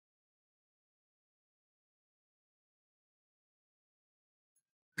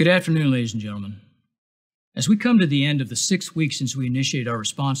Good afternoon, ladies and gentlemen. As we come to the end of the 6 weeks since we initiated our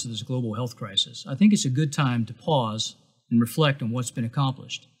response to this global health crisis, I think it's a good time to pause and reflect on what's been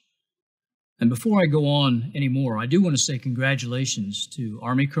accomplished. And before I go on anymore, I do want to say congratulations to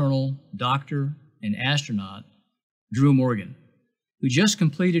Army Colonel, Doctor, and Astronaut Drew Morgan, who just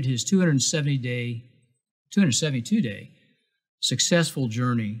completed his 272-day successful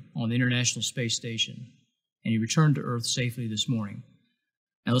journey on the International Space Station, and he returned to Earth safely this morning.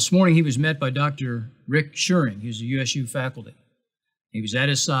 Now, this morning he was met by Dr. Rick Schuring, who's a USU faculty. He was at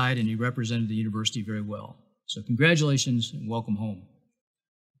his side and he represented the university very well. So congratulations and welcome home.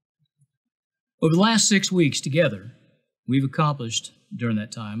 Over the last 6 weeks together, we've accomplished during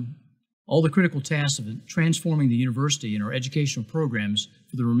that time all the critical tasks of transforming the university and our educational programs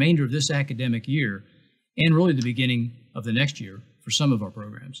for the remainder of this academic year and really the beginning of the next year for some of our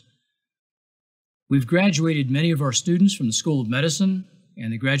programs. We've graduated many of our students from the School of Medicine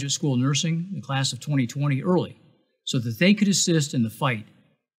and the Graduate School of Nursing, the class of 2020, early so that they could assist in the fight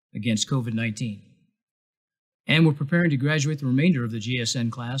against COVID-19. And we're preparing to graduate the remainder of the GSN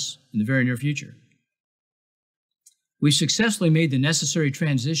class in the very near future. We've successfully made the necessary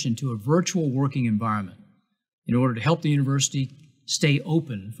transition to a virtual working environment in order to help the university stay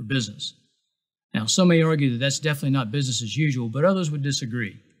open for business. Now, some may argue that that's definitely not business as usual, but others would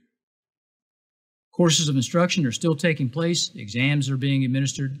disagree. Courses of instruction are still taking place, exams are being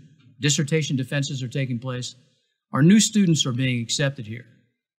administered, dissertation defenses are taking place. Our new students are being accepted here.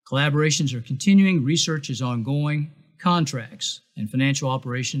 Collaborations are continuing, research is ongoing, contracts and financial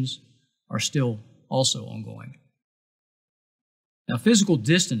operations are still also ongoing. Now, physical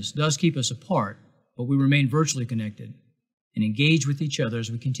distance does keep us apart, but we remain virtually connected and engage with each other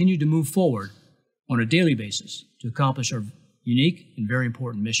as we continue to move forward on a daily basis to accomplish our unique and very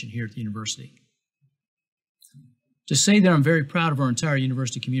important mission here at the university. To say that I'm very proud of our entire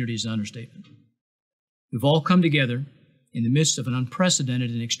university community is an understatement. We've all come together in the midst of an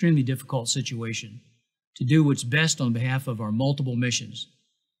unprecedented and extremely difficult situation to do what's best on behalf of our multiple missions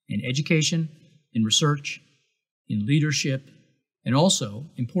in education, in research, in leadership, and also,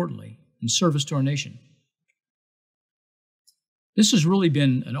 importantly, in service to our nation. This has really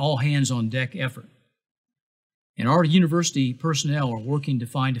been an all-hands-on-deck effort. And our university personnel are working to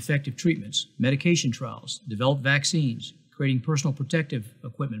find effective treatments, medication trials, develop vaccines, creating personal protective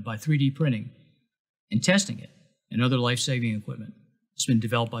equipment by 3D printing, and testing it, and other life-saving equipment. It's been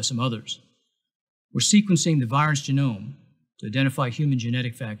developed by some others. We're sequencing the virus genome to identify human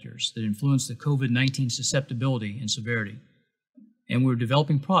genetic factors that influence the COVID-19 susceptibility and severity. And we're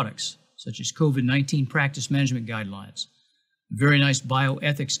developing products such as COVID-19 practice management guidelines, very nice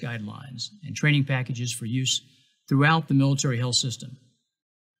bioethics guidelines, and training packages for use throughout the military health system.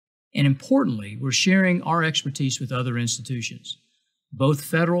 And importantly, we're sharing our expertise with other institutions, both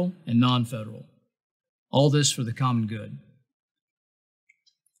federal and non-federal. All this for the common good.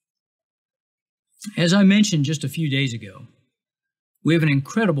 As I mentioned just a few days ago, we have an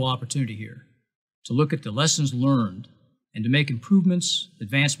incredible opportunity here to look at the lessons learned and to make improvements,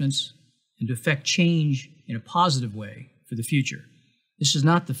 advancements, and to affect change in a positive way for the future. This is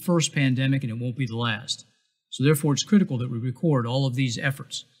not the first pandemic and it won't be the last. So therefore, it's critical that we record all of these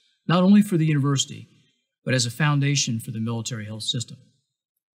efforts, not only for the university, but as a foundation for the military health system.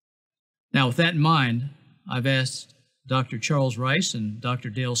 Now, with that in mind, I've asked Dr. Charles Rice and Dr.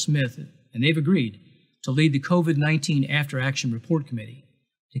 Dale Smith, and they've agreed to lead the COVID-19 After Action Report Committee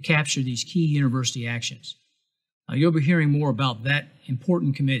to capture these key university actions. Now, you'll be hearing more about that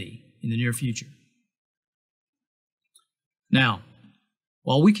important committee in the near future. Now,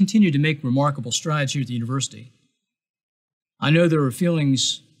 while we continue to make remarkable strides here at the university, I know there are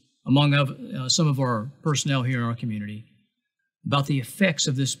feelings among some of our personnel here in our community about the effects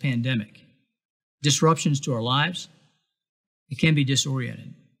of this pandemic. Disruptions to our lives, it can be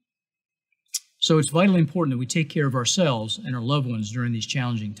disorienting. So it's vitally important that we take care of ourselves and our loved ones during these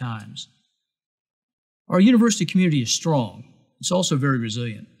challenging times. Our university community is strong. It's also very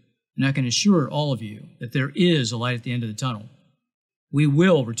resilient. And I can assure all of you that there is a light at the end of the tunnel. We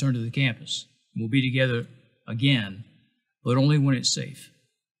will return to the campus, and we'll be together again, but only when it's safe,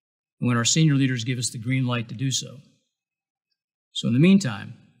 and when our senior leaders give us the green light to do so. So in the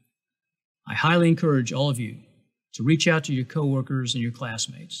meantime, I highly encourage all of you to reach out to your coworkers and your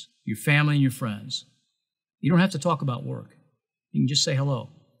classmates, your family and your friends. You don't have to talk about work. You can just say hello.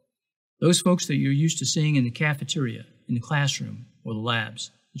 Those folks that you're used to seeing in the cafeteria, in the classroom, or the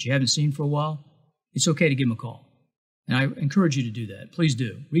labs that you haven't seen for a while, it's okay to give them a call. And I encourage you to do that. Please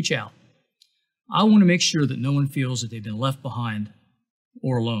do. Reach out. I want to make sure that no one feels that they've been left behind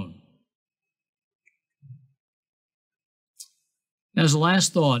or alone. As a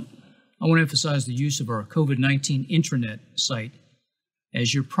last thought, I want to emphasize the use of our COVID-19 intranet site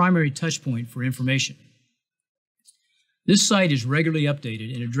as your primary touchpoint for information. This site is regularly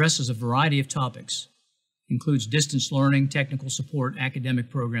updated and addresses a variety of topics, includes distance learning, technical support,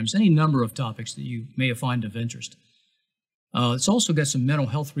 academic programs, any number of topics that you may find of interest. It's also got some mental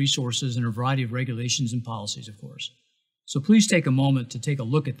health resources and a variety of regulations and policies, of course. So please take a moment to take a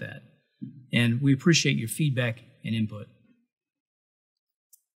look at that, and we appreciate your feedback and input.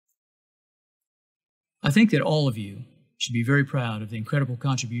 I think that all of you should be very proud of the incredible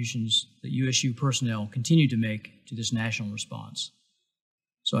contributions that USU personnel continue to make to this national response.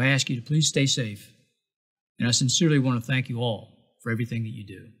 So I ask you to please stay safe, and I sincerely want to thank you all for everything that you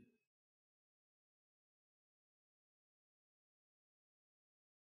do.